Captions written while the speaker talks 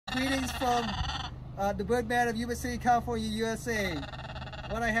Greetings from the Birdman of Yuba City, California, USA.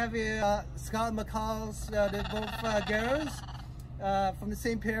 What I have here, Scarlet Macaws, they're both girls from the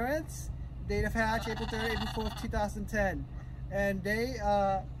same parents. Date of hatch April 3rd, April 4th, 2010. And they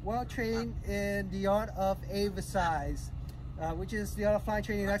are well trained in the art of AverXise, which is the art of flying,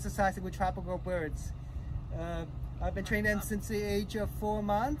 training, and exercising with tropical birds. I've been training them since the age of 4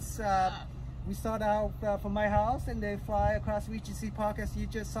 months. We start out from my house and they fly across Regency Park as you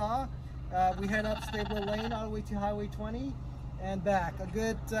just saw. We head up Stable Lane all the way to Highway 20 and back. A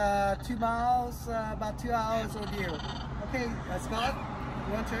good 2 miles, about 2 hours ordeal. Okay, Scarlet,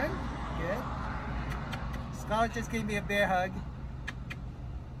 you want to turn? Good. Scarlet just gave me a bear hug.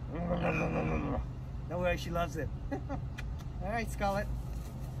 Don't worry, she loves it. All right, Scarlet.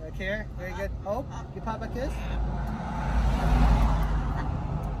 Okay, very good. Oh, you pop a kiss?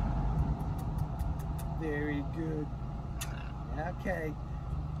 Very good. Okay.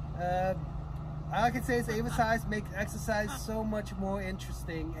 All I can say is AverXise makes exercise so much more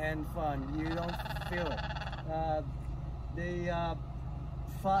interesting and fun. You don't feel it.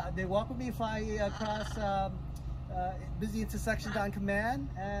 They walk with me, fly across busy intersections on command,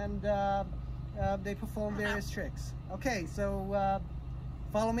 and they perform various tricks. Okay, so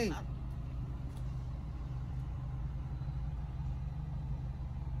follow me.